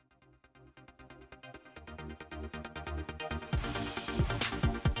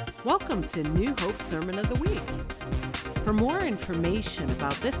Welcome to New Hope Sermon of the Week. For more information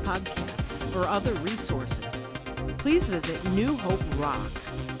about this podcast or other resources, please visit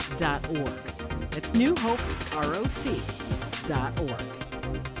newhoperock.org. It's newhoperoc.org.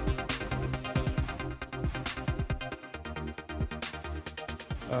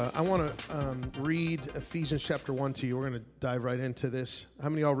 I want to read Ephesians chapter 1 to you. We're going to dive right into this. How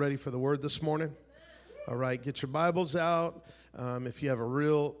many of y'all ready for the word this morning? All right, get your Bibles out. If you have a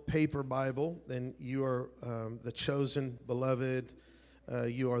real paper Bible, then you are the chosen, beloved.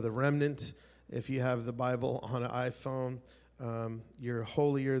 You are the remnant. If you have the Bible on an iPhone, you're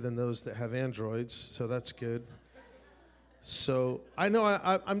holier than those that have Androids, so that's good. So I know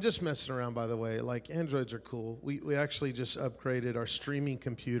I'm just messing around, by the way. Like, Androids are cool. We actually just upgraded our streaming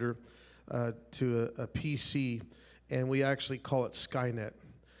computer to a PC, and we actually call it Skynet.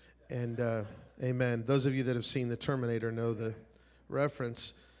 And amen. Those of you that have seen The Terminator know the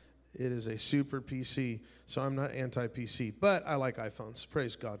reference. It is a super PC, so I'm not anti-PC, but I like iPhones.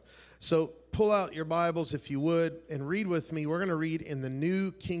 Praise God. So pull out your Bibles, if you would, and read with me. We're going to read in the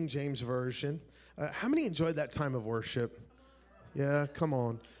New King James Version. How many enjoyed that time of worship? Yeah, come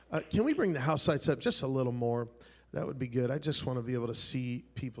on. Can we bring the house lights up just a little more? That would be good. I just want to be able to see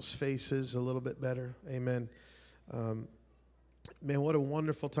people's faces a little bit better. Amen. Man, what a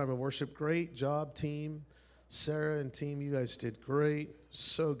wonderful time of worship. Great job, team. Sarah and team, you guys did great.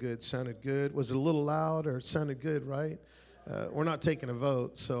 So good. Sounded good. Was it a little loud or it sounded good, right? We're not taking a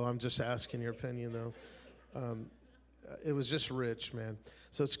vote, so I'm just asking your opinion, though. It was just rich, man.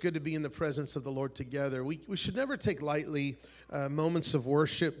 So it's good to be in the presence of the Lord together. We should never take lightly moments of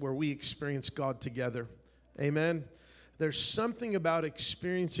worship where we experience God together. Amen. There's something about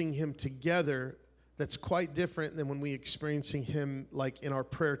experiencing Him together that's quite different than when we experiencing Him like in our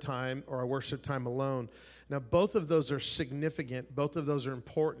prayer time or our worship time alone. Now, both of those are significant. Both of those are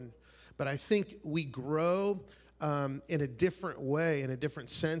important. But I think we grow in a different way, in a different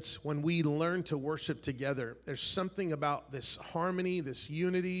sense, when we learn to worship together. There's something about this harmony, this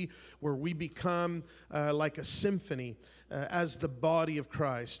unity, where we become like a symphony as the body of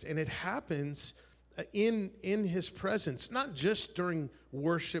Christ. And it happens in His presence, not just during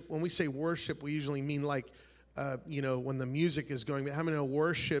worship. When we say worship, we usually mean like, when the music is going. But how many know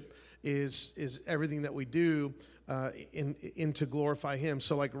worship is everything that we do in to glorify Him?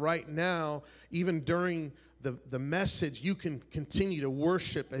 So like right now, even during the message, you can continue to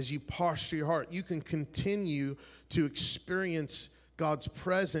worship as you posture your heart. You can continue to experience God's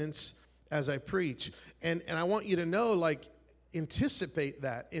presence as I preach. And I want you to know, like, anticipate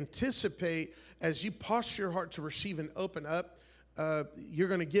that. Anticipate as you posture your heart to receive and open up, you're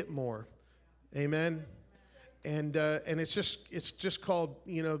going to get more. Amen. And it's just called,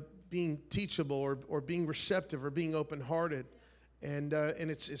 being teachable or being receptive or being open-hearted. And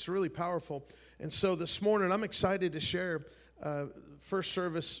it's really powerful. And so this morning, I'm excited to share. First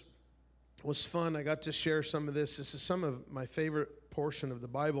service was fun. I got to share some of this. This is some of my favorite portion of the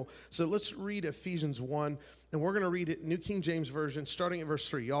Bible. So let's read Ephesians 1, and we're going to read it New King James Version, starting at verse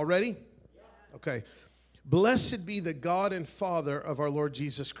 3. Y'all ready? Okay. Blessed be the God and Father of our Lord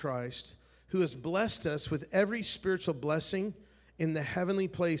Jesus Christ, who has blessed us with every spiritual blessing in the heavenly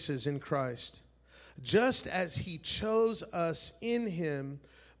places in Christ, just as He chose us in Him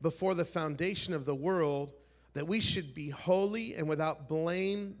before the foundation of the world, that we should be holy and without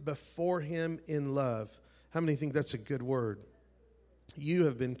blame before Him in love. How many think that's a good word? You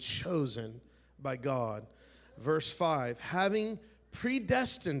have been chosen by God. Verse 5, having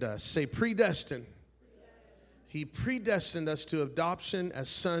predestined us, say predestined. He predestined us to adoption as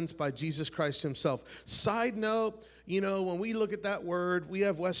sons by Jesus Christ Himself. Side note, when we look at that word, we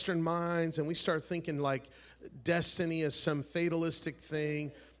have Western minds and we start thinking like destiny is some fatalistic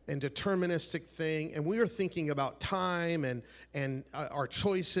thing and deterministic thing. And we are thinking about time and our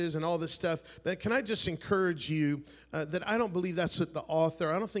choices and all this stuff. But can I just encourage you that I don't believe that's what the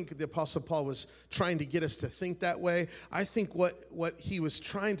author, I don't think the Apostle Paul was trying to get us to think that way. I think what he was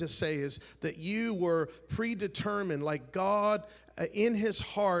trying to say is that you were predetermined, like God in His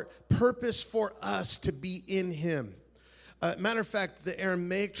heart, purpose for us to be in Him. Matter of fact, the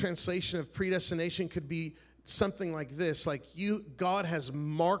Aramaic translation of predestination could be something like this, like God has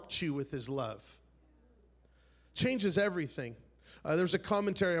marked you with His love. Changes everything. There's a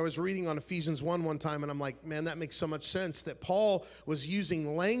commentary I was reading on Ephesians 1 one time, and I'm like, man, that makes so much sense, that Paul was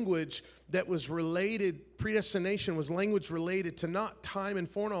using language that was related predestination was language related to not time and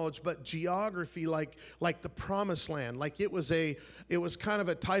foreknowledge, but geography, like the promised land. Like it was kind of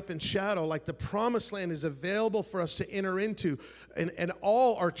a type and shadow. Like the promised land is available for us to enter into, and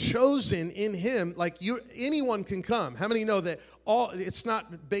all are chosen in Him. Like anyone can come. How many know that it's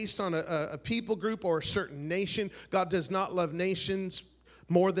not based on a people group or a certain nation? God does not love nations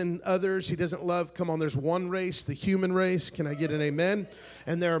more than others. He doesn't love, come on, there's one race, the human race. Can I get an amen?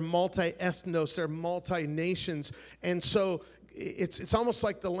 And there are multi-ethnos, there are multi-nations. And so it's almost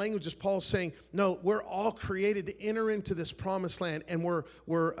like the language is Paul's saying, no, we're all created to enter into this promised land, and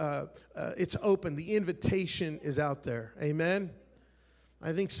it's open. The invitation is out there. Amen?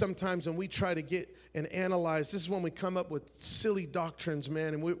 I think sometimes when we try to get and analyze, this is when we come up with silly doctrines,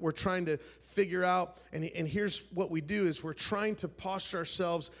 man, and we're trying to figure out, and here's what we do is we're trying to posture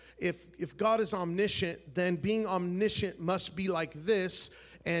ourselves, if God is omniscient, then being omniscient must be like this,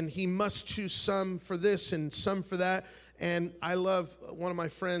 and He must choose some for this and some for that. And I love one of my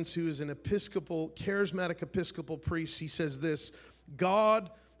friends who is an charismatic Episcopal priest. He says this,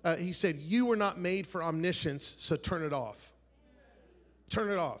 he said, you were not made for omniscience, so turn it off. Turn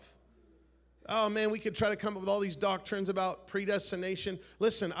it off. Oh, man, we could try to come up with all these doctrines about predestination.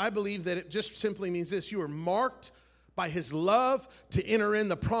 Listen, I believe that it just simply means this. You are marked by His love to enter in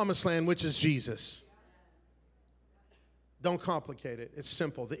the promised land, which is Jesus. Don't complicate it. It's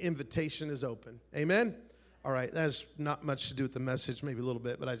simple. The invitation is open. Amen? All right, that has not much to do with the message, maybe a little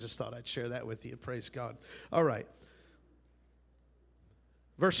bit, but I just thought I'd share that with you. Praise God. All right.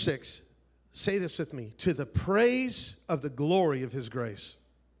 Verse 6. Say this with me. To the praise of the glory of His grace,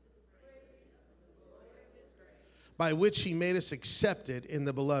 by which He made us accepted in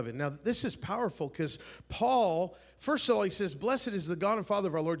the beloved. Now, this is powerful because Paul, first of all, he says, blessed is the God and Father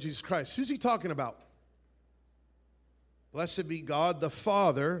of our Lord Jesus Christ. Who's he talking about? Blessed be God the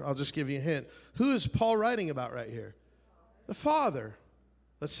Father. I'll just give you a hint. Who is Paul writing about right here? The Father.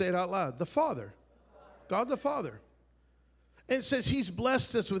 Let's say it out loud. The Father. God the Father. And it says He's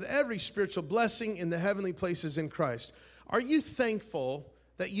blessed us with every spiritual blessing in the heavenly places in Christ. Are you thankful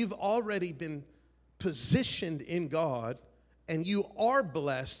that you've already been positioned in God and you are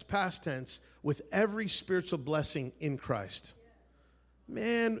blessed, past tense, with every spiritual blessing in Christ?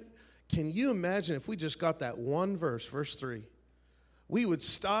 Man, can you imagine if we just got that one verse, verse 3? We would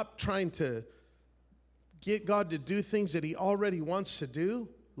stop trying to get God to do things that He already wants to do,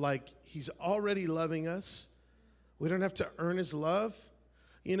 like He's already loving us. We don't have to earn His love.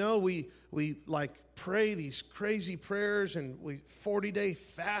 You know, we like pray these crazy prayers and we 40-day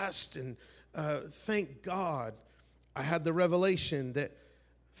fast, and thank God I had the revelation that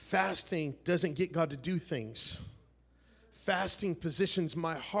fasting doesn't get God to do things. Fasting positions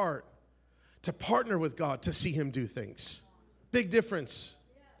my heart to partner with God to see Him do things. Big difference.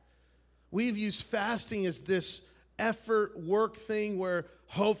 We've used fasting as this effort, work thing where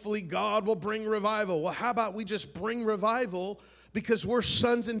hopefully God will bring revival. Well, how about we just bring revival because we're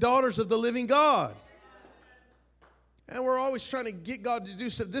sons and daughters of the living God? And we're always trying to get God to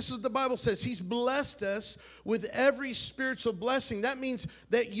do stuff. This is what the Bible says. He's blessed us with every spiritual blessing. That means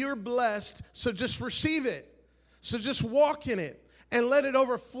that you're blessed, so just receive it. So just walk in it and let it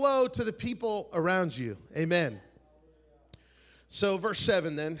overflow to the people around you. Amen. So verse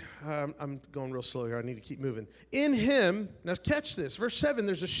 7 then, I'm going real slow here. I need to keep moving. In Him, now catch this. Verse 7,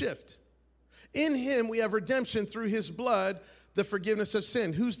 there's a shift. In Him we have redemption through His blood, the forgiveness of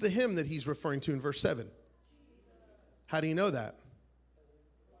sin. Who's the Him that he's referring to in verse 7? How do you know that?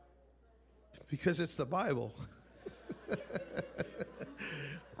 Because it's the Bible.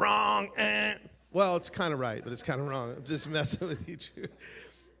 Wrong. Well, it's kind of right, but it's kind of wrong. I'm just messing with you.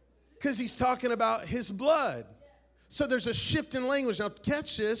 Because he's talking about His blood. So there's a shift in language. Now,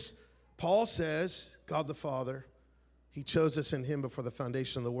 catch this. Paul says, God the Father, He chose us in Him before the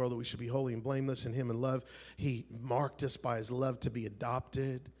foundation of the world that we should be holy and blameless in Him in love. He marked us by His love to be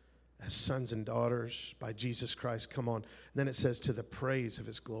adopted as sons and daughters by Jesus Christ. Come on. And then it says, to the praise of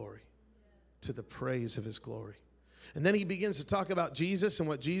His glory. To the praise of His glory. And then he begins to talk about Jesus and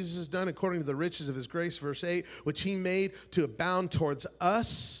what Jesus has done according to the riches of His grace, verse 8, which He made to abound towards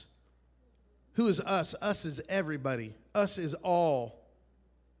us. Who is us? Us is everybody. Us is all.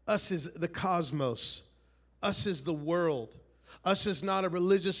 Us is the cosmos. Us is the world. Us is not a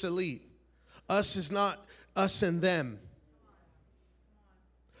religious elite. Us is not us and them.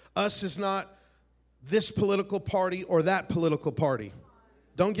 Us is not this political party or that political party.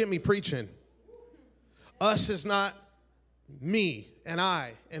 Don't get me preaching. Us is not me and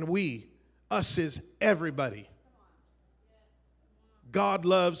I and we. Us is everybody. God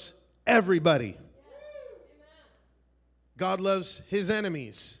loves everybody. God loves His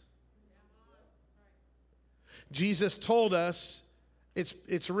enemies. Jesus told us,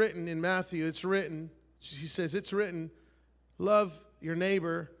 it's written in Matthew, it's written, he says, it's written, love your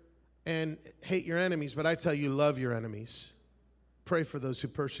neighbor and hate your enemies, but I tell you, love your enemies. Pray for those who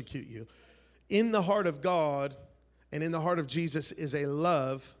persecute you. In the heart of God and in the heart of Jesus is a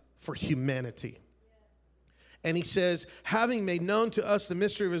love for humanity. And he says, having made known to us the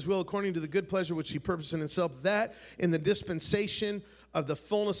mystery of his will according to the good pleasure which he purposed in himself, that in the dispensation of the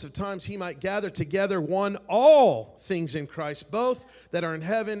fullness of times he might gather together one all things in Christ, both that are in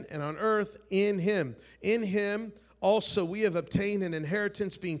heaven and on earth in him. In him also we have obtained an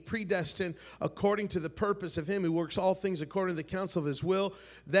inheritance, being predestined according to the purpose of him who works all things according to the counsel of his will,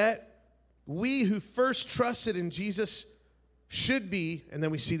 that we who first trusted in Jesus should be, and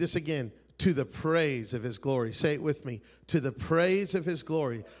then we see this again, to the praise of his glory. Say it with me. To the praise of his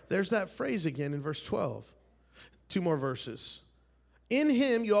glory. There's that phrase again in verse 12. 2 more verses. In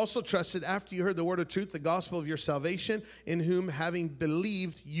him you also trusted after you heard the word of truth, the gospel of your salvation, in whom having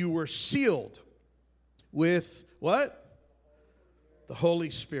believed you were sealed with what? The Holy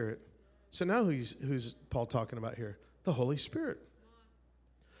Spirit. So now who's Paul talking about here? The Holy Spirit.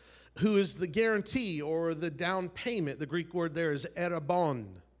 Who is the guarantee or the down payment? The Greek word there is erabon.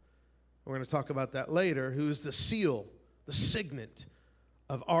 We're going to talk about that later. Who is the seal, the signet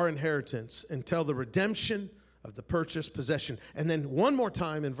of our inheritance until the redemption of the purchased possession. And then one more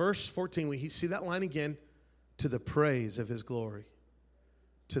time in verse 14, we see that line again, to the praise of his glory.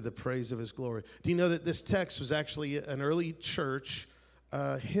 To the praise of his glory. Do you know that this text was actually an early church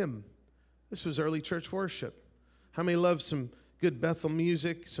hymn? This was early church worship. How many love some good Bethel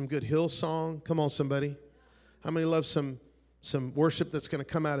music, some good Hillsong? Come on, somebody. How many love some worship that's going to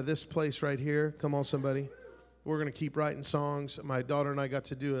come out of this place right here? Come on, somebody. We're going to keep writing songs. My daughter and I got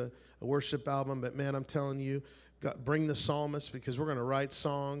to do a worship album, but man, I'm telling you, bring the psalmist, because we're going to write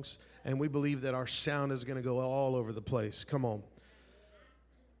songs, and we believe that our sound is going to go all over the place. Come on.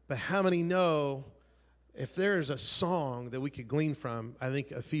 But how many know if there is a song that we could glean from, I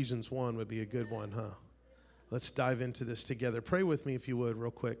think Ephesians 1 would be a good one, huh? Let's dive into this together. Pray with me if you would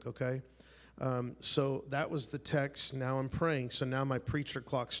real quick, okay? So that was the text. Now I'm praying. So now my preacher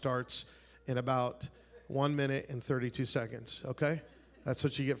clock starts in about 1 minute and 32 seconds, okay? That's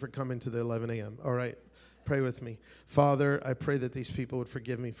what you get for coming to the 11 a.m. All right, pray with me. Father, I pray that these people would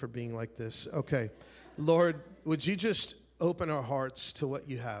forgive me for being like this. Okay, Lord, would you just open our hearts to what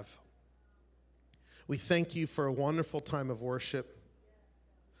you have? We thank you for a wonderful time of worship.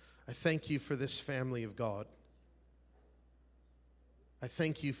 I thank you for this family of God. I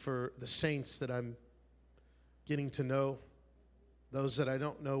thank you for the saints that I'm getting to know, those that I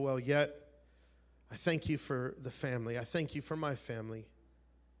don't know well yet. I thank you for the family. I thank you for my family,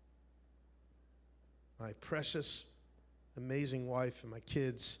 my precious, amazing wife and my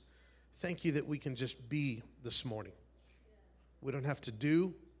kids. Thank you that we can just be this morning. We don't have to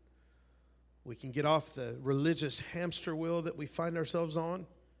do. We can get off the religious hamster wheel that we find ourselves on,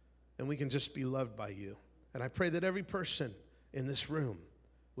 and we can just be loved by you. And I pray that every person in this room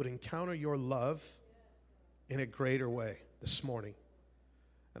would encounter your love in a greater way this morning.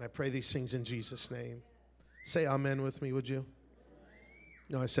 And I pray these things in Jesus' name. Say amen with me, would you?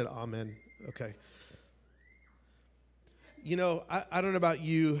 No, I said amen. Okay. You know, I don't know about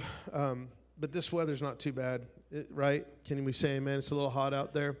you, but this weather's not too bad, right? Can we say amen? It's a little hot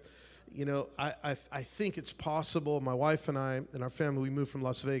out there. You know, I think it's possible. My wife and I and our family, we moved from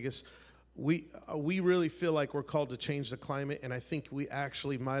Las Vegas. We really feel like we're called to change the climate, and I think we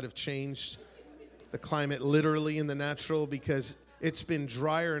actually might have changed the climate literally in the natural, because it's been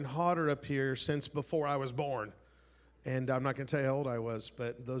drier and hotter up here since before I was born. And I'm not going to tell you how old I was,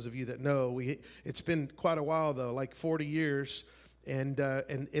 but those of you that know, it's been quite a while, though, like 40 years, and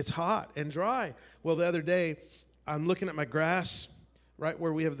it's hot and dry. Well, the other day, I'm looking at my grass right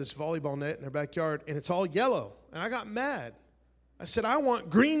where we have this volleyball net in our backyard, and it's all yellow, and I got mad. I said, I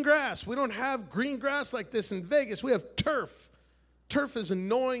want green grass. We don't have green grass like this in Vegas. We have turf. Turf is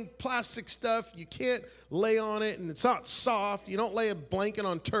annoying plastic stuff. You can't lay on it, and it's not soft. You don't lay a blanket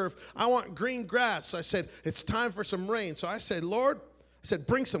on turf. I want green grass. So I said, it's time for some rain. So I said, Lord, I said,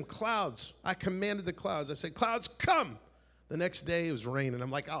 bring some clouds. I commanded the clouds. I said, clouds, come. The next day it was raining.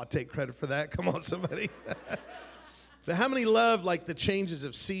 I'm like, I'll take credit for that. Come on, somebody. But how many love like the changes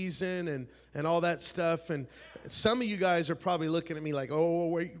of season and all that stuff? And some of you guys are probably looking at me like, oh,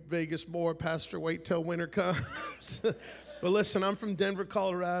 wait, Vegas more, Pastor, wait till winter comes. But listen, I'm from Denver,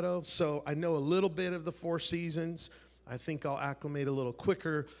 Colorado, so I know a little bit of the four seasons. I think I'll acclimate a little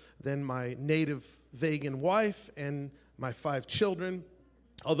quicker than my native vegan wife and my 5 children,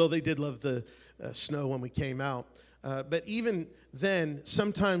 although they did love the snow when we came out. But even then,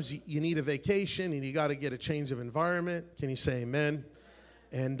 sometimes you need a vacation and you got to get a change of environment. Can you say amen?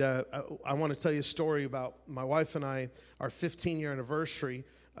 And I want to tell you a story about my wife and I, our 15-year anniversary.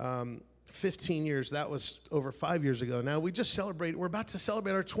 15 years, that was over 5 years ago. Now, we're about to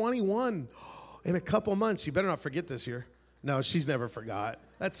celebrate our 21 in a couple months. You better not forget this year. No, she's never forgot.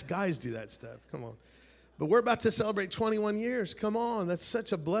 Guys do that stuff. Come on. But we're about to celebrate 21 years. Come on. That's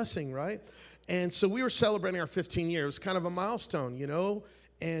such a blessing, right? And so we were celebrating our 15 years. It was kind of a milestone, you know?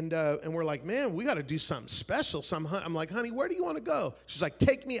 And we're like, man, we got to do something special. I'm like, honey, where do you want to go? She's like,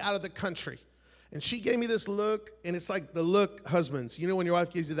 take me out of the country. And she gave me this look, and it's like the look, husbands. You know when your wife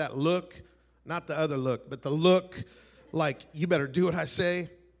gives you that look? Not the other look, but the look like, you better do what I say.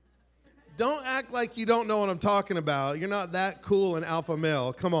 Don't act like you don't know what I'm talking about. You're not that cool and alpha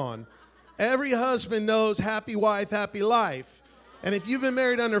male. Come on. Every husband knows happy wife, happy life. And if you've been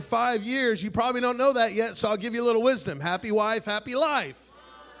married under 5 years, you probably don't know that yet, so I'll give you a little wisdom. Happy wife, happy life.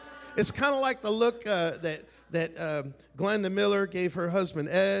 It's kind of like the look that Glenda Miller gave her husband,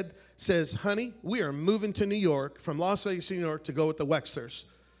 Ed, says, honey, we are moving to New York, from Las Vegas to New York, to go with the Wexlers.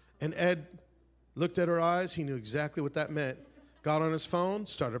 And Ed looked at her eyes. He knew exactly what that meant. Got on his phone,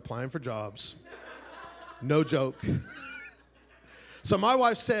 started applying for jobs. No joke. So my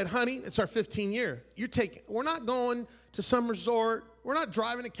wife said, honey, it's our 15 year. We're not going to some resort. We're not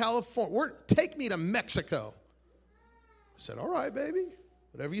driving to California. Take me to Mexico. I said, all right, baby.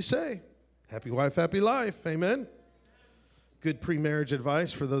 Whatever you say. Happy wife, happy life. Amen. Good pre-marriage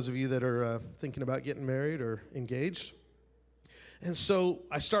advice for those of you that are thinking about getting married or engaged. And so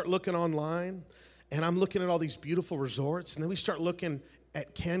I start looking online, and I'm looking at all these beautiful resorts, and then we start looking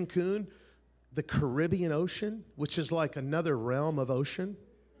at Cancun, the Caribbean Ocean, which is like another realm of ocean.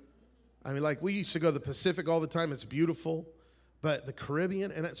 I mean, like we used to go to the Pacific all the time. It's beautiful. But the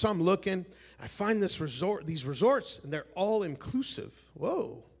Caribbean, and so I'm looking, I find these resorts, and they're all inclusive.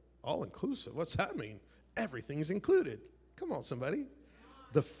 Whoa, all inclusive. What's that mean? Everything's included. Come on, somebody.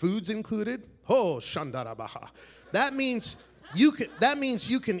 The food's included. Oh, shandarabaha. That means you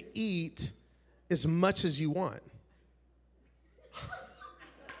can eat as much as you want.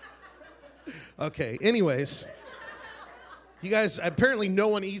 Okay, anyways. You guys, apparently no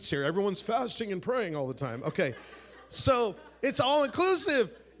one eats here. Everyone's fasting and praying all the time. Okay, so it's all inclusive.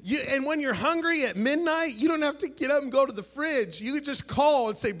 And when you're hungry at midnight, you don't have to get up and go to the fridge. You can just call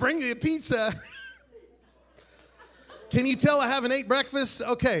and say, bring me a pizza. Can you tell I haven't ate breakfast?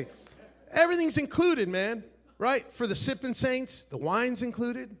 Okay, everything's included, man, right? For the sipping saints, the wine's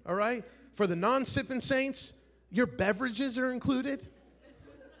included, all right? For the non-sipping saints, your beverages are included.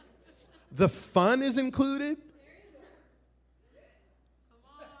 The fun is included.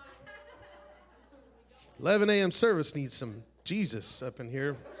 11 a.m. service needs some Jesus up in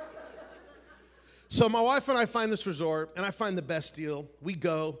here. So my wife and I find this resort, and I find the best deal. We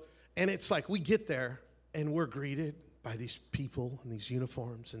go, and it's like we get there, and we're greeted by these people in these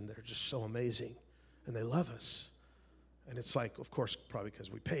uniforms, and they're just so amazing, and they love us. And it's like, of course, probably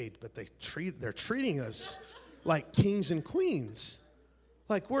because we paid, but they're treating us like kings and queens.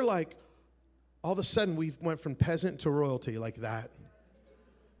 Like we're like, all of a sudden we went from peasant to royalty like that.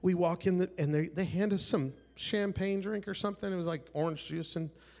 We walk in, and they hand us some champagne drink or something. It was like orange juice, and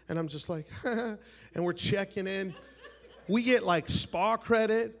I'm just like, and we're checking in. We get like spa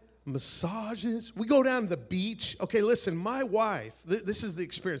credit, massages. We go down to the beach. Okay, listen, my wife, this is the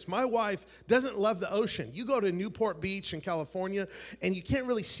experience. My wife doesn't love the ocean. You go to Newport Beach in California, and you can't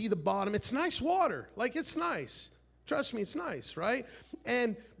really see the bottom. It's nice water. Like, it's nice. Trust me, it's nice, right?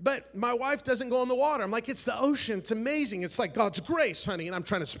 But my wife doesn't go in the water. I'm like, it's the ocean. It's amazing. It's like God's grace, honey. And I'm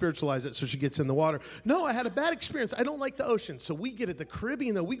trying to spiritualize it so she gets in the water. No, I had a bad experience. I don't like the ocean. So we get at the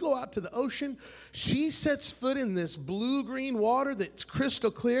Caribbean, though. We go out to the ocean. She sets foot in this blue-green water that's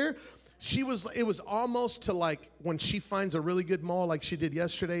crystal clear. It was almost to like when she finds a really good mall like she did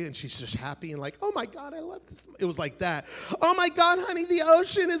yesterday, and she's just happy and like, oh my God, I love this. It was like that. Oh my God, honey, the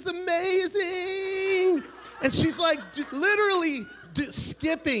ocean is amazing. And she's like literally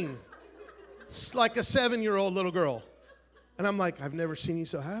skipping like a 7-year-old little girl. And I'm like, I've never seen you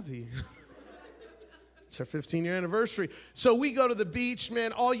so happy. It's our 15-year anniversary. So we go to the beach,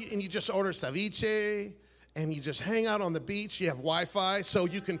 man, and you just order ceviche, and you just hang out on the beach. You have Wi-Fi, so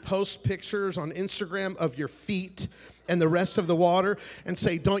you can post pictures on Instagram of your feet and the rest of the water and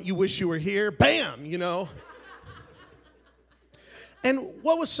say, don't you wish you were here? Bam, you know. And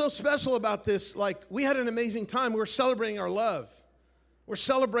what was so special about this, like, we had an amazing time. We were celebrating our love. We're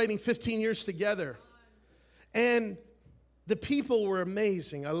celebrating 15 years together. And the people were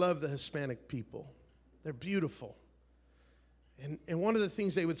amazing. I love the Hispanic people. They're beautiful. And one of the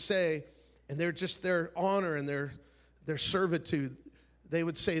things they would say, and they're just their honor and their servitude, they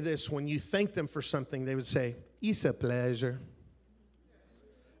would say this. When you thank them for something, they would say, "It's a pleasure."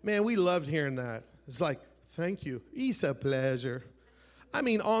 Man, we loved hearing that. It's like, "Thank you. It's a pleasure." I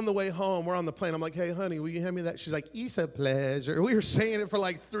mean, on the way home, we're on the plane. I'm like, "Hey, honey, will you hand me that?" She's like, "It's a pleasure." We were saying it for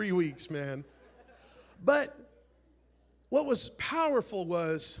like 3 weeks, man. But what was powerful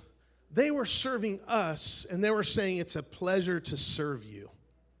was they were serving us, and they were saying, "It's a pleasure to serve you."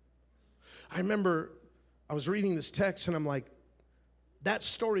 I remember I was reading this text, and I'm like, that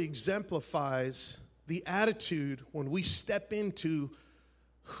story exemplifies the attitude when we step into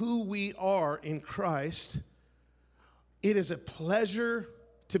who we are in Christ. It is a pleasure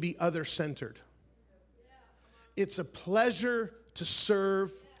to be other-centered. It's a pleasure to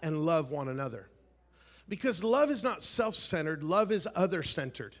serve and love one another. Because love is not self-centered, love is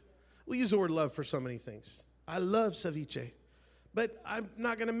other-centered. We use the word love for so many things. I love ceviche, but I'm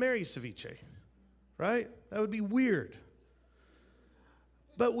not going to marry ceviche, right? That would be weird.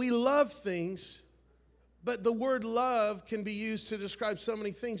 But we love things, but the word love can be used to describe so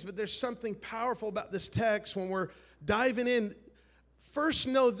many things, but there's something powerful about this text when we're diving in. First,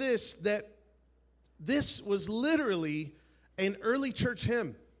 know this, that this was literally an early church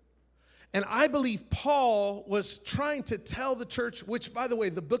hymn. And I believe Paul was trying to tell the church, which, by the way,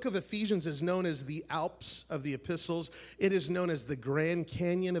 the book of Ephesians is known as the Alps of the epistles. It is known as the Grand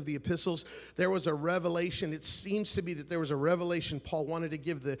Canyon of the epistles. There was a revelation. It seems to be that there was a revelation Paul wanted to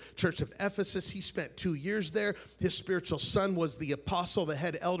give the church of Ephesus. He spent 2 years there. His spiritual son was the apostle, the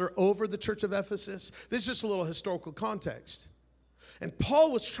head elder over the church of Ephesus. This is just a little historical context. And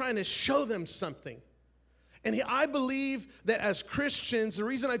Paul was trying to show them something. And I believe that as Christians, the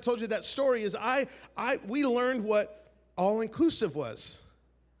reason I told you that story is we learned what all-inclusive was.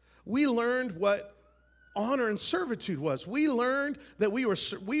 We learned what honor and servitude was. We learned that we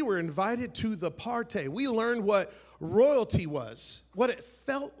were invited to the party. We learned what royalty was, what it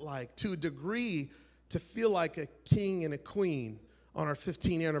felt like to a degree to feel like a king and a queen on our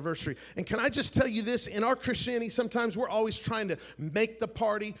 15th anniversary. And can I just tell you this? In our Christianity, sometimes we're always trying to make the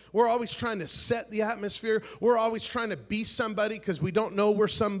party. We're always trying to set the atmosphere. We're always trying to be somebody because we don't know we're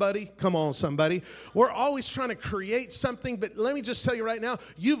somebody. Come on, somebody. We're always trying to create something. But let me just tell you right now,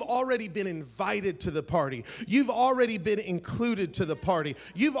 you've already been invited to the party. You've already been included to the party.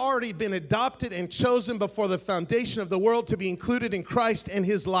 You've already been adopted and chosen before the foundation of the world to be included in Christ and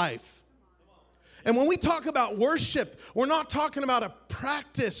his life. And when we talk about worship, we're not talking about a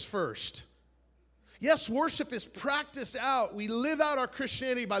practice first. Yes, worship is practice out. We live out our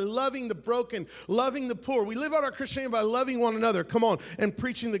Christianity by loving the broken, loving the poor. We live out our Christianity by loving one another. Come on, and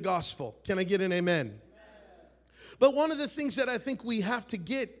preaching the gospel. Can I get an amen? But one of the things that I think we have to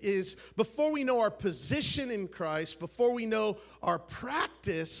get is before we know our position in Christ, before we know our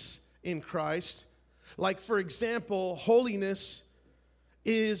practice in Christ, like for example, holiness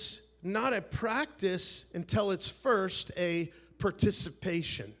is not a practice until it's first a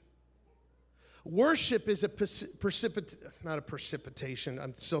participation. Worship is not a precipitation.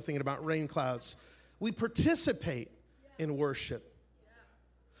 I'm still thinking about rain clouds. We participate in worship.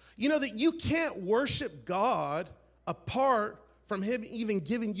 You know that you can't worship God apart from him even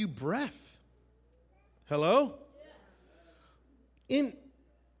giving you breath. Hello? In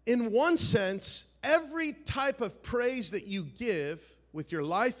one sense, every type of praise that you give with your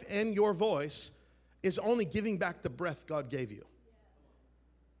life and your voice is only giving back the breath God gave you.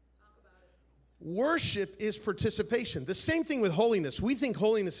 Worship is participation. The same thing with holiness. We think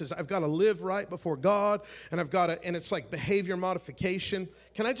holiness is I've got to live right before God, and and it's like behavior modification.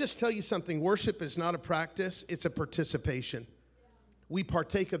 Can I just tell you something? Worship is not a practice, it's a participation. We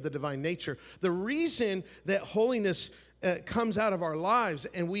partake of the divine nature. The reason that holiness comes out of our lives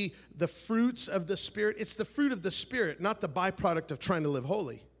and the fruits of the Spirit, it's the fruit of the Spirit, not the byproduct of trying to live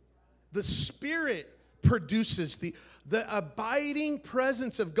holy. The Spirit produces the abiding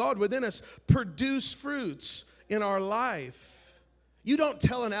presence of God within us produce fruits in our life. You don't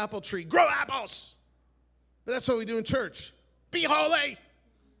tell an apple tree, grow apples. But that's what we do in church. Be holy.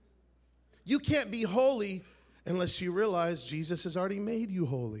 You can't be holy unless you realize Jesus has already made you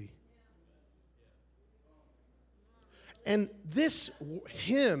holy. And this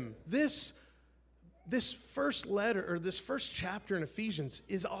hymn, this first letter, or this first chapter in Ephesians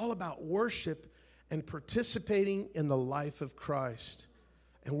is all about worship and participating in the life of Christ.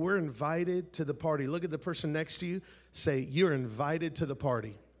 And we're invited to the party. Look at the person next to you. Say, you're invited to the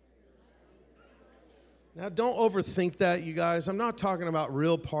party. Now, don't overthink that, you guys. I'm not talking about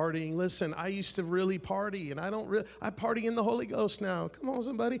real partying. Listen, I used to really party, and I party in the Holy Ghost now. Come on,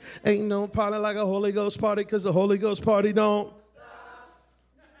 somebody. Ain't no party like a Holy Ghost party, because the Holy Ghost party don't.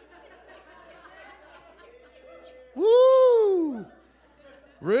 Woo!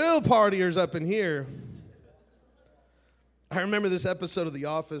 Real partiers up in here. I remember this episode of The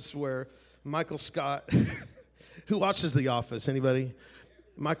Office where Michael Scott, who watches The Office, anybody?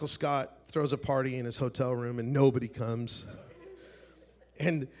 Michael Scott throws a party in his hotel room and nobody comes.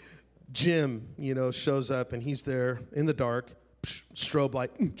 And Jim, shows up and he's there in the dark, strobe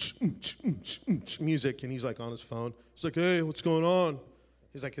light, music, and he's like on his phone. He's like, hey, what's going on?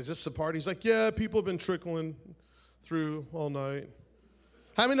 He's like, is this a party? He's like, yeah, people have been trickling through all night.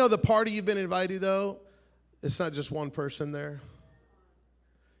 How many know the party you've been invited to, though? It's not just one person there.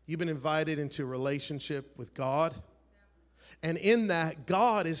 You've been invited into a relationship with God. And in that,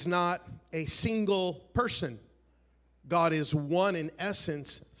 God is not a single person. God is one in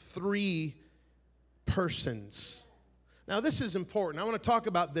essence, three persons. Now, this is important. I want to talk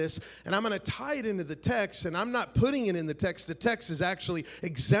about this, and I'm going to tie it into the text, and I'm not putting it in the text. The text is actually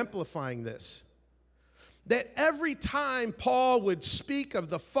exemplifying this. That every time Paul would speak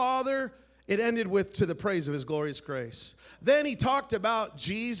of the Father, it ended with, to the praise of his glorious grace. Then he talked about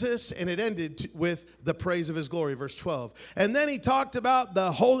Jesus, and it ended with the praise of his glory, verse 12. And then he talked about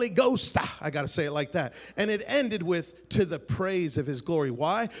the Holy Ghost. I got to say it like that. And it ended with, to the praise of his glory.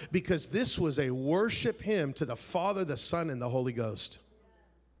 Why? Because this was a worship hymn to the Father, the Son, and the Holy Ghost.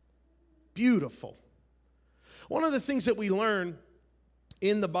 Beautiful. One of the things that we learn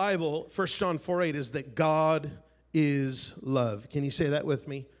in the Bible, 1 John 4:8, is that God is love. Can you say that with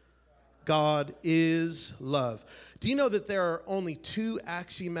me? God is love. Do you know that there are only two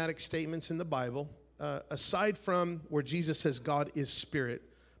axiomatic statements in the Bible, aside from where Jesus says God is spirit,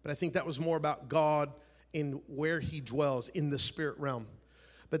 but I think that was more about God in where he dwells in the spirit realm.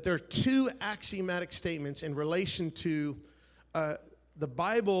 But there are two axiomatic statements in relation to the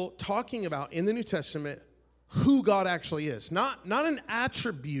Bible talking about in the New Testament who God actually is. Not an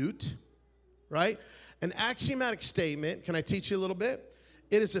attribute, right? An axiomatic statement. Can I teach you a little bit?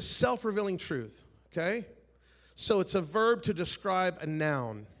 It is a self-revealing truth, okay? So it's a verb to describe a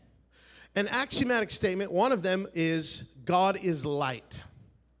noun. An axiomatic statement, one of them is God is light.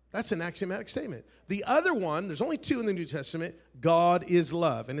 That's an axiomatic statement. The other one, there's only two in the New Testament, God is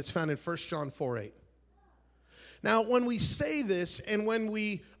love, and it's found in 1 John 4:8. Now, when we say this and when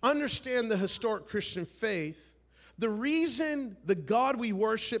we understand the historic Christian faith, the reason the God we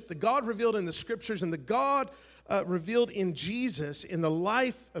worship, the God revealed in the Scriptures, and the God revealed in Jesus, in the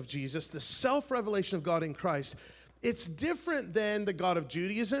life of Jesus, the self-revelation of God in Christ, it's different than the God of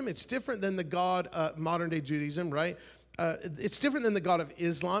Judaism. It's different than the God, modern-day Judaism, right? It's different than the God of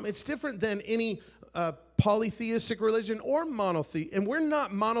Islam. It's different than any polytheistic religion or monotheistic. And we're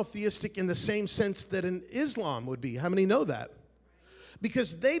not monotheistic in the same sense that an Islam would be. How many know that?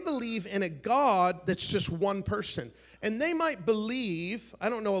 Because they believe in a God that's just one person. And they might believe, I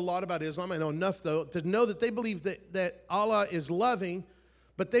don't know a lot about Islam, I know enough though, to know that they believe that Allah is loving,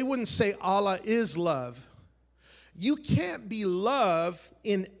 but they wouldn't say Allah is love. You can't be love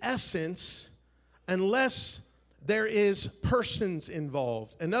in essence unless there is persons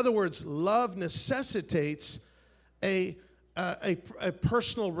involved. In other words, love necessitates a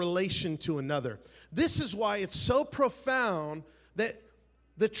personal relation to another. This is why it's so profound that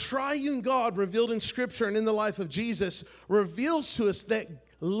the triune God revealed in Scripture and in the life of Jesus reveals to us that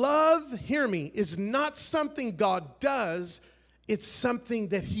love, hear me, is not something God does, it's something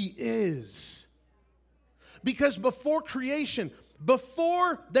that he is. Because before creation,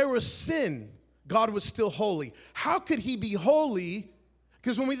 before there was sin, God was still holy. How could he be holy?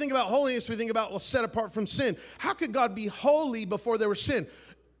 Because when we think about holiness, we think about, set apart from sin. How could God be holy before there was sin?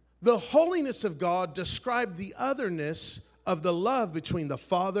 The holiness of God described the otherness of the love between the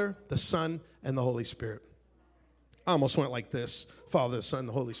Father, the Son, and the Holy Spirit. I almost went like this: Father, the Son,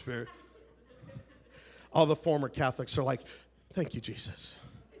 the Holy Spirit. All the former Catholics are like, thank you, Jesus.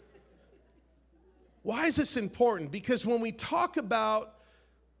 Why is this important? Because when we talk about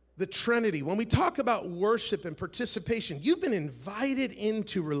the Trinity, when we talk about worship and participation, you've been invited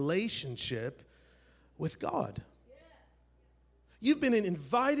into relationship with God. You've been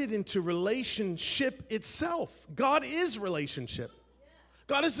invited into relationship itself. God is relationship.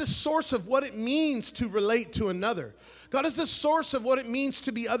 God is the source of what it means to relate to another. God is the source of what it means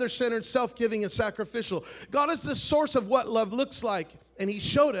to be other-centered, self-giving, and sacrificial. God is the source of what love looks like, and he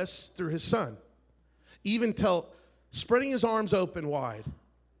showed us through his Son. Even till spreading his arms open wide.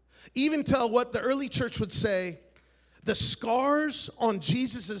 Even till what the early church would say, the scars on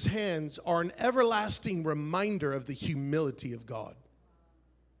Jesus' hands are an everlasting reminder of the humility of God.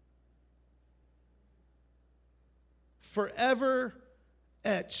 Forever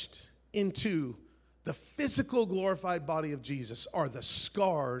etched into the physical glorified body of Jesus are the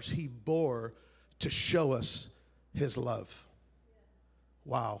scars he bore to show us his love.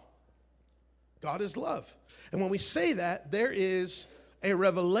 Wow. God is love. And when we say that, there is a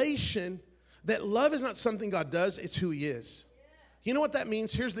revelation that love is not something God does, it's who he is. You know what that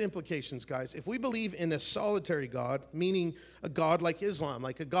means? Here's the implications, guys. If we believe in a solitary God, meaning a God like Islam,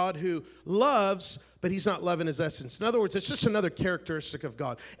 like a God who loves, but he's not love in his essence. In other words, it's just another characteristic of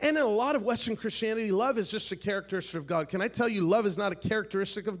God. And in a lot of Western Christianity, love is just a characteristic of God. Can I tell you, love is not a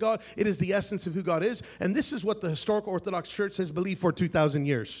characteristic of God. It is the essence of who God is. And this is what the historical Orthodox Church has believed for 2,000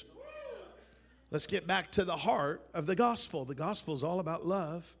 years. Let's get back to the heart of the gospel. The gospel is all about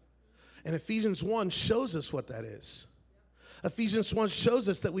love. And Ephesians 1 shows us what that is. Ephesians 1 shows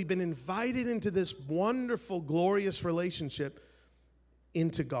us that we've been invited into this wonderful, glorious relationship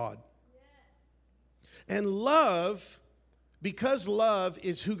into God. And love, because love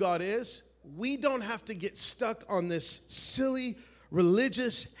is who God is, we don't have to get stuck on this silly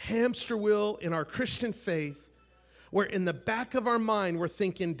religious hamster wheel in our Christian faith where in the back of our mind we're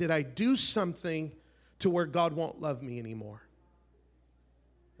thinking, did I do something to where God won't love me anymore?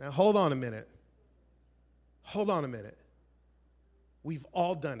 Now, hold on a minute. Hold on a minute. We've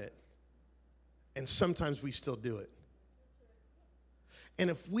all done it, and sometimes we still do it. And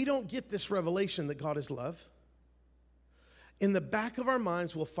if we don't get this revelation that God is love, in the back of our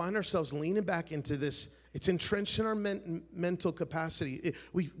minds, we'll find ourselves leaning back into this. It's entrenched in our mental capacity.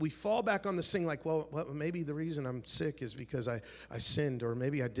 We fall back on this thing like, well, maybe the reason I'm sick is because I sinned, or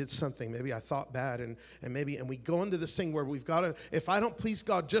maybe I did something, maybe I thought bad, and we go into this thing where we've got to, if I don't please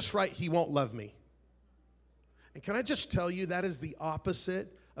God just right, he won't love me. And can I just tell you, that is the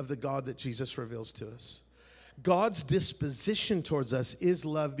opposite of the God that Jesus reveals to us. God's disposition towards us is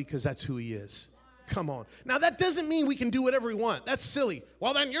love because that's who he is. Come on. Now, that doesn't mean we can do whatever we want. That's silly.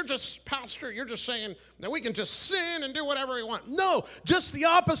 Well, then you're just, pastor, you're just saying that we can just sin and do whatever we want. No, just the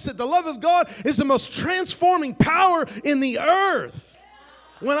opposite. The love of God is the most transforming power in the earth.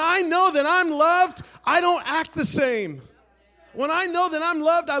 When I know that I'm loved, I don't act the same. When I know that I'm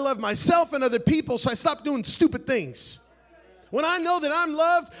loved, I love myself and other people, so I stop doing stupid things. When I know that I'm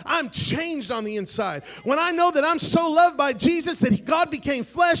loved, I'm changed on the inside. When I know that I'm so loved by Jesus that God became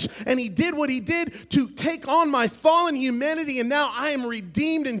flesh and he did what he did to take on my fallen humanity, and now I am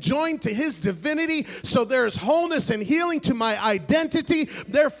redeemed and joined to his divinity, so there's wholeness and healing to my identity.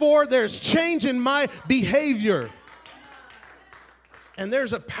 Therefore, there's change in my behavior. And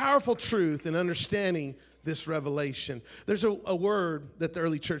there's a powerful truth in understanding this revelation. There's a word that the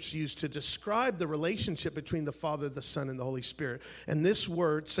early church used to describe the relationship between the Father, the Son, and the Holy Spirit. And this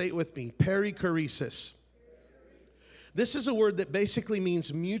word, say it with me, perichoresis. This is a word that basically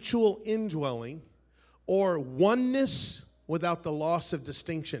means mutual indwelling or oneness without the loss of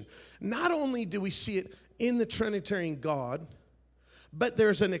distinction. Not only do we see it in the Trinitarian God, but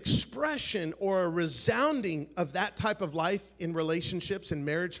there's an expression or a resounding of that type of life in relationships, in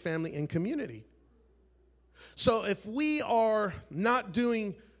marriage, family, and community. So if we are not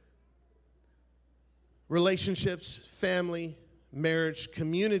doing relationships, family, marriage,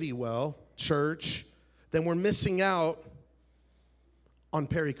 community well, church, then we're missing out on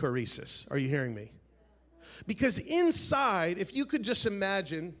perichoresis. Are you hearing me? Because inside, if you could just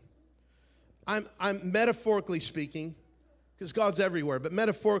imagine, I'm metaphorically speaking, because God's everywhere, but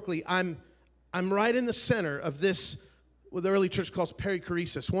metaphorically, I'm right in the center of this, what the early church calls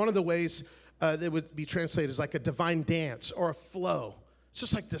perichoresis. One of the ways that would be translated as like a divine dance or a flow. It's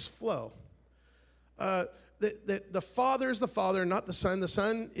just like this flow. The Father is the Father, not the Son. The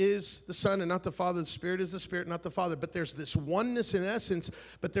Son is the Son and not the Father. The Spirit is the Spirit, not the Father. But there's this oneness in essence,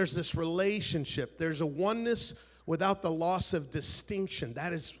 but there's this relationship. There's a oneness without the loss of distinction.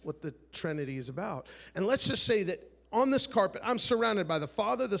 That is what the Trinity is about. And let's just say that on this carpet, I'm surrounded by the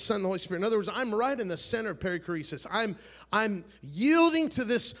Father, the Son, and the Holy Spirit. In other words, I'm right in the center of perichoresis. I'm yielding to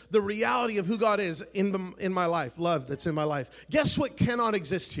the reality of who God is in my life, love that's in my life. Guess what cannot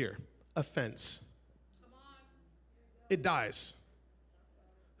exist here? Offense. It dies.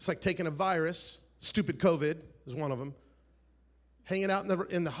 It's like taking a virus, stupid COVID is one of them, hang it out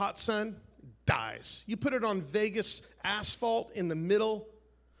in the hot sun, dies. You put it on Vegas asphalt in the middle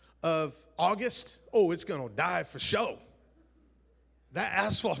of August, it's going to die for sure. That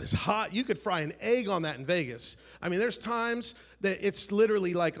asphalt is hot. You could fry an egg on that in Vegas. I mean, there's times that it's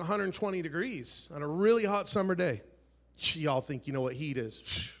literally like 120 degrees on a really hot summer day. Y'all think you know what heat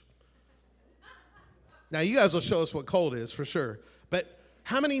is. Now, you guys will show us what cold is for sure. But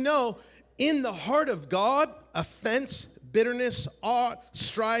how many know in the heart of God, offense, bitterness,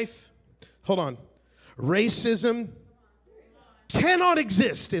 strife, racism cannot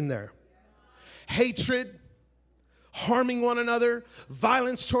exist in there. Hatred, harming one another,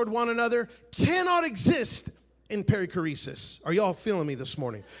 violence toward one another cannot exist in perichoresis. Are y'all feeling me this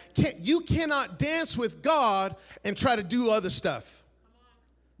morning? You cannot dance with God and try to do other stuff.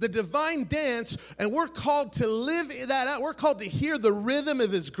 The divine dance, and we're called to live that out. We're called to hear the rhythm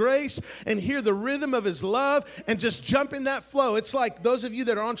of His grace and hear the rhythm of His love and just jump in that flow. It's like those of you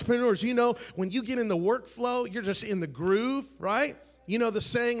that are entrepreneurs, you know, when you get in the workflow, you're just in the groove, right? You know the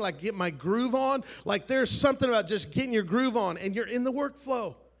saying, like, get my groove on? Like, there's something about just getting your groove on, and you're in the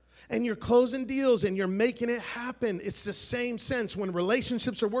workflow. And you're closing deals and you're making it happen. It's the same sense. When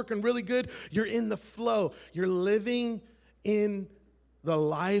relationships are working really good, you're in the flow. You're living in the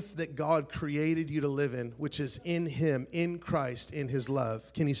life that God created you to live in, which is in Him, in Christ, in His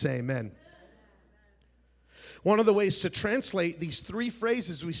love. Can you say amen? One of the ways to translate these three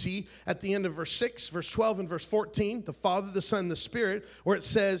phrases we see at the end of verse 6, verse 12, and verse 14, the Father, the Son, the Spirit, where it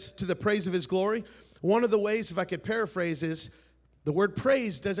says, to the praise of His glory. One of the ways, if I could paraphrase, is the word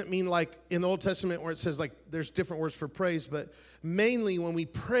praise doesn't mean like in the Old Testament where it says like there's different words for praise, but mainly when we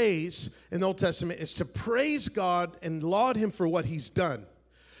praise in the Old Testament is to praise God and laud Him for what He's done.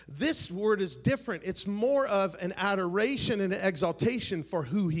 This word is different. It's more of an adoration and an exaltation for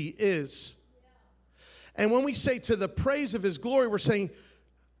who He is. And when we say to the praise of His glory, we're saying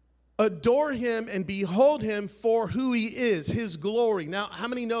adore Him and behold Him for who He is, His glory. Now, how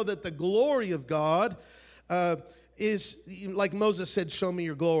many know that the glory of God is, like Moses said, show me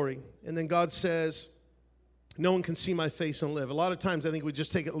your glory. And then God says, no one can see my face and live. A lot of times I think we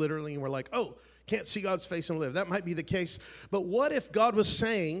just take it literally and we're like, oh, can't see God's face and live. That might be the case. But what if God was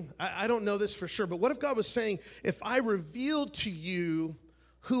saying, I don't know this for sure, but what if God was saying, if I revealed to you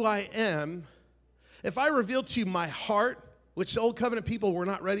who I am, if I revealed to you my heart, which the Old Covenant people were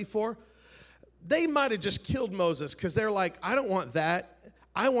not ready for, they might have just killed Moses because they're like, I don't want that.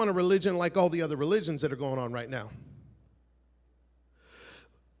 I want a religion like all the other religions that are going on right now.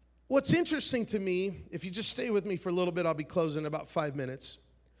 What's interesting to me, if you just stay with me for a little bit, I'll be closing in about 5 minutes.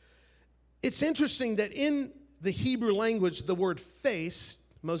 It's interesting that in the Hebrew language, the word face,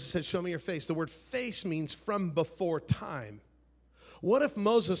 Moses said, show me your face. The word face means from before time. What if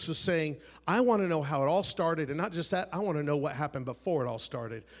Moses was saying, I want to know how it all started, and not just that, I want to know what happened before it all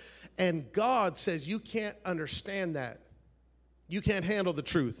started. And God says, you can't understand that. You can't handle the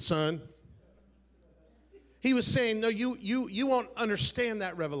truth, son. He was saying, no, you won't understand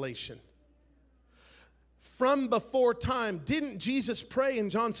that revelation. From before time, didn't Jesus pray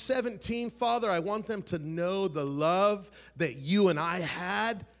in John 17, Father, I want them to know the love that you and I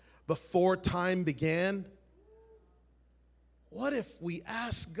had before time began? What if we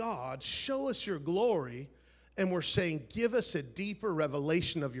ask God, show us your glory, and we're saying, give us a deeper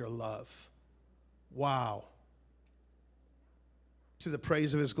revelation of your love? Wow. To the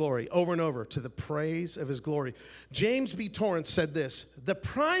praise of His glory, over and over, to the praise of His glory. James B. Torrance said this, the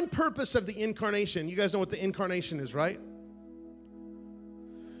prime purpose of the incarnation, you guys know what the incarnation is, right?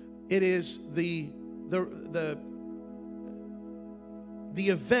 It is the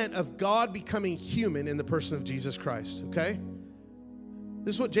event of God becoming human in the person of Jesus Christ, okay?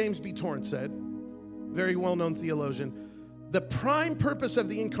 This is what James B. Torrance said, very well-known theologian. The prime purpose of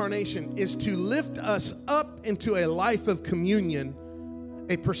the incarnation is to lift us up into a life of communion,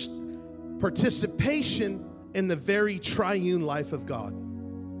 a participation in the very triune life of God.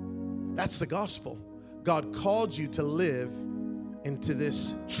 That's the gospel. God called you to live into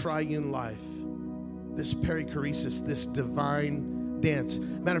this triune life, this perichoresis, this divine dance.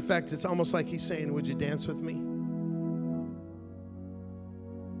 Matter of fact, it's almost like He's saying, would you dance with me?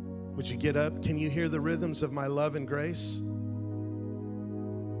 Would you get up? Can you hear the rhythms of my love and grace?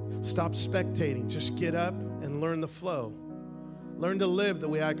 Stop spectating. Just get up and learn the flow. Learn to live the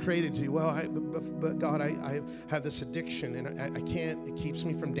way I created you. Well, but God, I have this addiction, and I can't. It keeps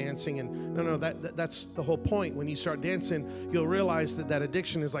me from dancing. And no, that's the whole point. When you start dancing, you'll realize that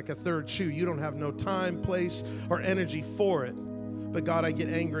addiction is like a third shoe. You don't have no time, place, or energy for it. But God, I get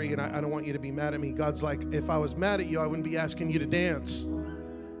angry, and I don't want you to be mad at me. God's like, if I was mad at you, I wouldn't be asking you to dance.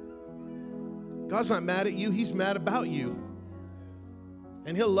 God's not mad at you. He's mad about you.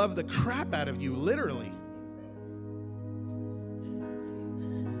 And He'll love the crap out of you, literally.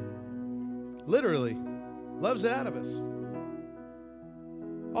 Literally. Loves it out of us.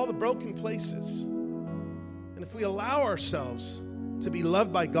 All the broken places. And if we allow ourselves to be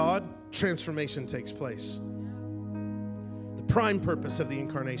loved by God, transformation takes place. The prime purpose of the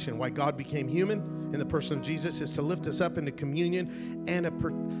incarnation, why God became human in the person of Jesus, is to lift us up into communion and a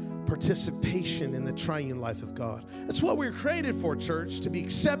participation in the triune life of God. That's what we're created for, church, to be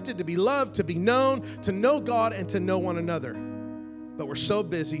accepted, to be loved, to be known, to know God, and to know one another. But we're so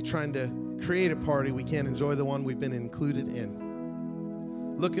busy trying to create a party, we can't enjoy the one we've been included in.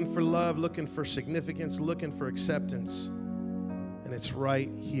 looking for love, looking for significance, looking for acceptance. And it's right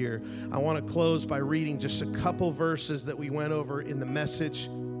here. I want to close by reading just a couple verses that we went over in the message.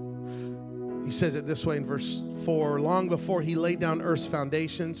 He says it this way in verse 4. Long before he laid down earth's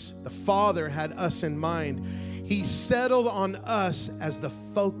foundations, the Father had us in mind. He settled on us as the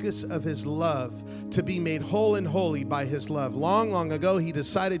focus of his love, to be made whole and holy by his love. Long, long ago, he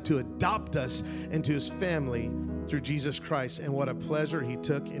decided to adopt us into his family through Jesus Christ. And what a pleasure he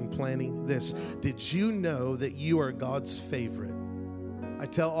took in planning this. Did you know that you are God's favorite? I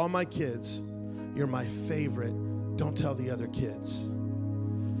tell all my kids, you're my favorite. Don't tell the other kids.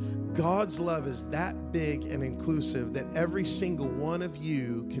 God's love is that big and inclusive that every single one of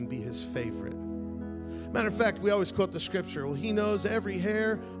you can be his favorite. Matter of fact, we always quote the scripture. Well, he knows every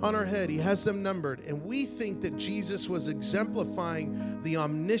hair on our head. He has them numbered. And we think that Jesus was exemplifying the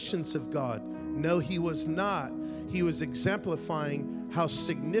omniscience of God. No, he was not. He was exemplifying how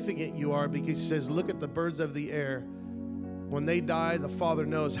significant you are, because he says, look at the birds of the air. When they die, the Father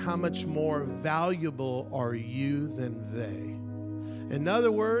knows how much more valuable are you than they. In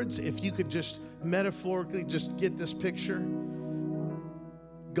other words, if you could just metaphorically just get this picture,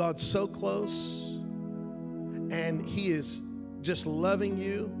 God's so close, and he is just loving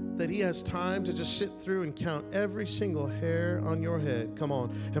you that he has time to just sit through and count every single hair on your head. Come on.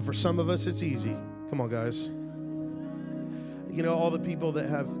 And for some of us, it's easy. Come on, guys. You know, all the people that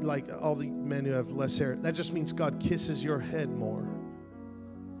have, like, all the men who have less hair, that just means God kisses your head more.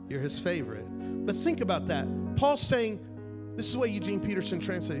 You're his favorite. But think about that. Paul's saying, this is what Eugene Peterson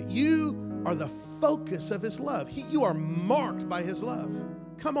translated, you are the focus of his love. You are marked by his love.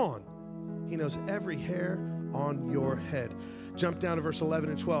 Come on. He knows every hair on your head. Jump down to verse 11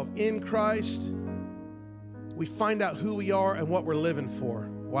 and 12. In Christ, we find out who we are and what we're living for.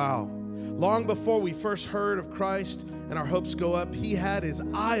 Wow. Long before we first heard of Christ and our hopes go up, he had his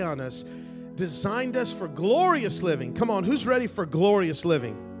eye on us, designed us for glorious living. Come on, who's ready for glorious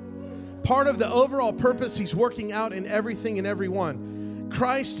living? Part of the overall purpose he's working out in everything and everyone.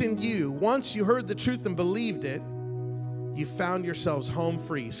 Christ in you, once you heard the truth and believed it, you found yourselves home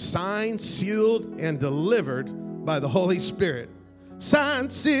free, signed, sealed, and delivered by the Holy Spirit.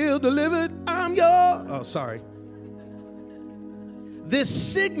 Signed, sealed, delivered, I'm yours. Oh, sorry. This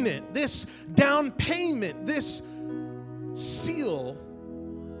signet, this down payment, this seal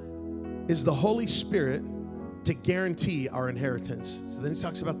is the Holy Spirit to guarantee our inheritance. So then he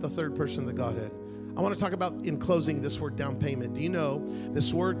talks about the third person of the Godhead. I want to talk about, in closing, this word down payment. Do you know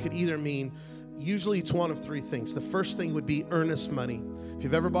this word could either mean, usually it's one of three things. The first thing would be earnest money. If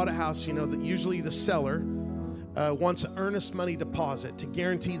you've ever bought a house, you know that usually the seller wants earnest money deposit to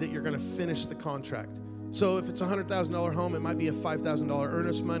guarantee that you're going to finish the contract. So if it's a $100,000 home, it might be a $5,000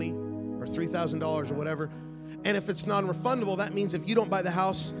 earnest money or $3,000 or whatever. And if it's non-refundable, that means if you don't buy the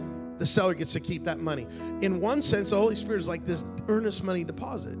house, the seller gets to keep that money. In one sense, the Holy Spirit is like this earnest money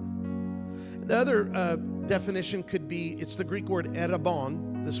deposit. The other definition could be, it's the Greek word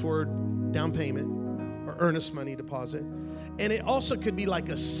erabon, this word down payment or earnest money deposit. And it also could be like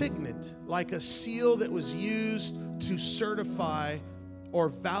a signet, like a seal that was used to certify or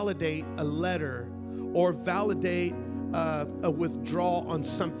validate a letter or validate a withdrawal on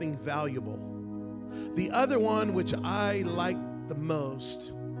something valuable. The other one, which I like the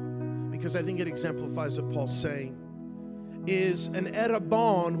most, because I think it exemplifies what Paul's saying, is an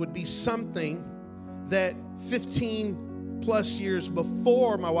erabon would be something that 15 plus years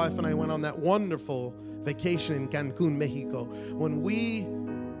before my wife and I went on that wonderful vacation in Cancun, Mexico, when we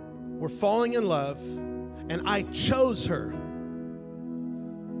were falling in love and I chose her.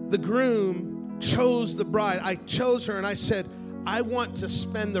 The groom chose the bride. I chose her and I said, I want to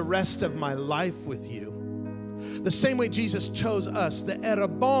spend the rest of my life with you. The same way Jesus chose us. The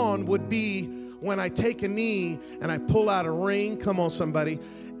erabon would be when I take a knee and I pull out a ring, come on somebody,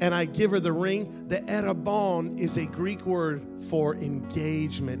 and I give her the ring. The erabon is a Greek word for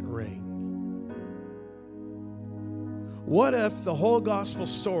engagement ring. What if the whole gospel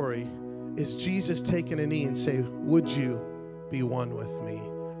story is Jesus taking a knee and say, would you be one with me?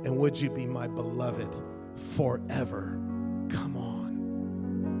 And would you be my beloved forever? Come on.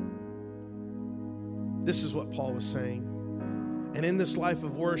 This is what Paul was saying. And in this life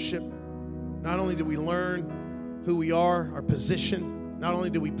of worship, not only do we learn who we are, our position, not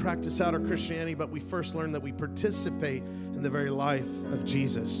only do we practice out our Christianity, but we first learn that we participate in the very life of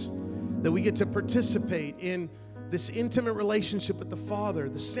Jesus. That we get to participate in this intimate relationship with the Father.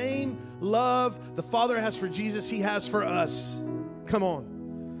 The same love the Father has for Jesus, he has for us. Come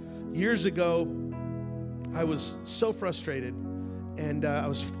on. Years ago, I was so frustrated, and I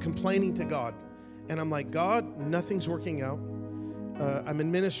was complaining to God. And I'm like, God, nothing's working out. I'm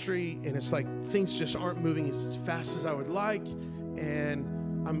in ministry, and it's like things just aren't moving as fast as I would like, and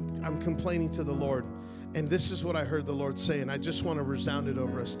I'm complaining to the Lord. And this is what I heard the Lord say, and I just want to resound it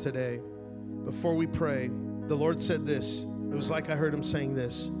over us today. Before we pray, the Lord said this. It was like I heard him saying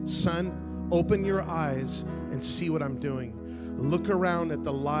this: son, open your eyes and see what I'm doing. Look around at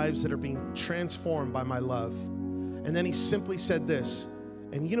the lives that are being transformed by my love. And then he simply said this,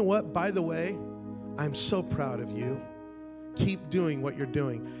 and you know what? By the way, I'm so proud of you. Keep doing what you're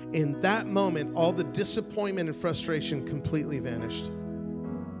doing. In that moment, all the disappointment and frustration completely vanished.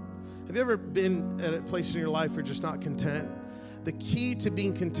 Have you ever been at a place in your life where you're just not content? The key to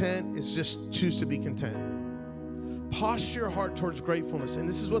being content is just choose to be content. Posture your heart towards gratefulness. And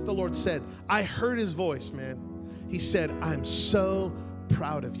this is what the Lord said. I heard his voice, man. He said, I'm so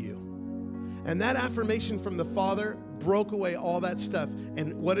proud of you. And that affirmation from the Father broke away all that stuff.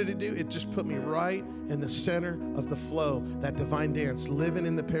 And what did it do? It just put me right in the center of the flow, that divine dance, living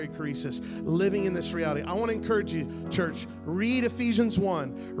in the perichoresis, living in this reality. I want to encourage you, church, read Ephesians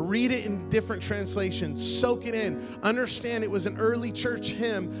 1. Read it in different translations. Soak it in. Understand it was an early church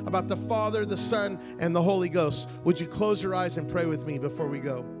hymn about the Father, the Son, and the Holy Ghost. Would you close your eyes and pray with me before we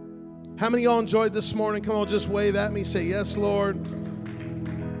go? How many of y'all enjoyed this morning? Come on, just wave at me. Say, yes, Lord.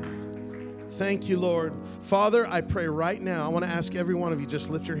 Thank you, Lord. Father, I pray right now, I want to ask every one of you, just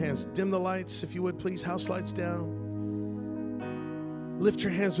lift your hands. Dim the lights, if you would, please. House lights down. Lift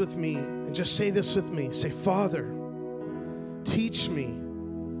your hands with me and just say this with me. Say, Father, teach me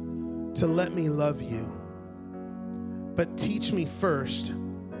to let me love you. But teach me first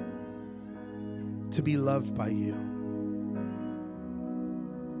to be loved by you.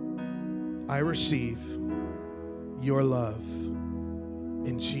 I receive your love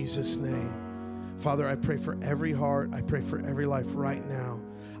in Jesus' name. Father, I pray for every heart. I pray for every life right now.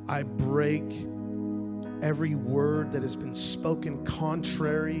 I break every word that has been spoken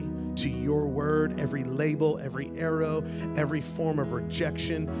contrary to your word, every label, every arrow, every form of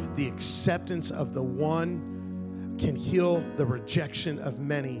rejection. The acceptance of the one can heal the rejection of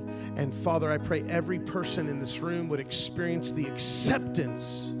many. And Father, I pray every person in this room would experience the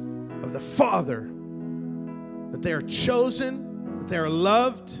acceptance of the Father, that they are chosen, that they are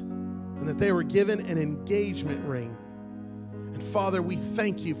loved, and that they were given an engagement ring. And Father, we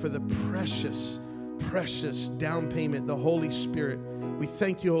thank you for the precious, precious down payment, the Holy Spirit. We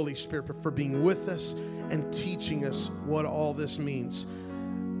thank you, Holy Spirit, for being with us and teaching us what all this means.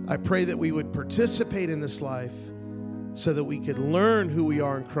 I pray that we would participate in this life so that we could learn who we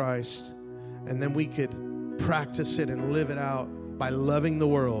are in Christ, and then we could practice it and live it out by loving the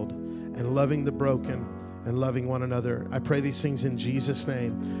world and loving the broken and loving one another. I pray these things in Jesus'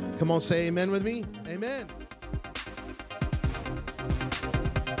 name. Come on, say amen with me. Amen.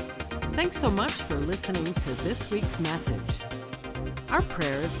 Thanks so much for listening to this week's message. Our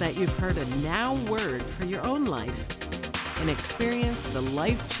prayer is that you've heard a now word for your own life and experience the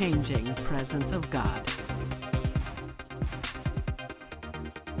life-changing presence of God.